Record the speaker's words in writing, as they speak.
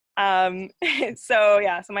So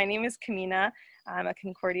my name is Camina. I'm a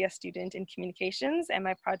Concordia student in communications, and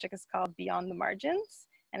my project is called Beyond the Margins,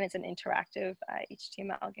 and it's an interactive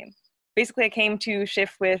HTML game. Basically, I came to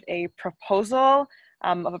SHIFT with a proposal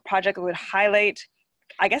of a project that would highlight,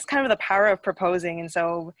 I guess, kind of the power of proposing. And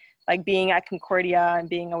so, like, being at Concordia and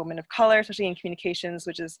being a woman of color, especially in communications,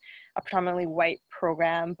 which is a predominantly white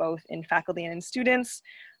program, both in faculty and in students,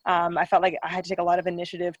 I felt like I had to take a lot of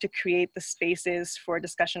initiative to create the spaces for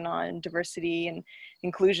discussion on diversity and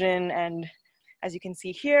inclusion. And as you can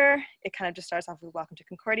see here, it kind of just starts off with welcome to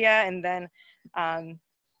Concordia, and then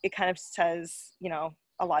it kind of says, you know,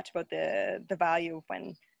 a lot about the value of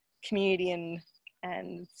when community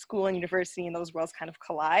and school and university and those worlds kind of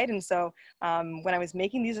collide. And so when I was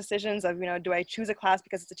making these decisions of, you know, do I choose a class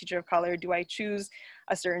because it's a teacher of color? Do I choose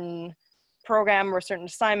a certain program or a certain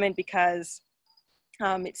assignment because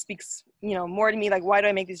it speaks, you know, more to me? Like, why do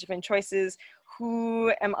I make these different choices?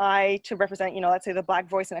 Who am I to represent, you know, let's say the Black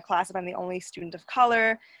voice in a class if I'm the only student of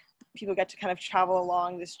color? People get to kind of travel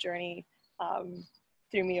along this journey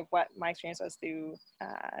through me of what my experience was through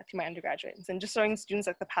my undergraduates, and just showing students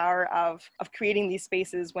like the power of creating these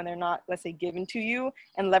spaces when they're not, let's say, given to you,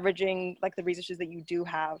 and leveraging like the resources that you do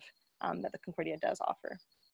have that the Concordia does offer.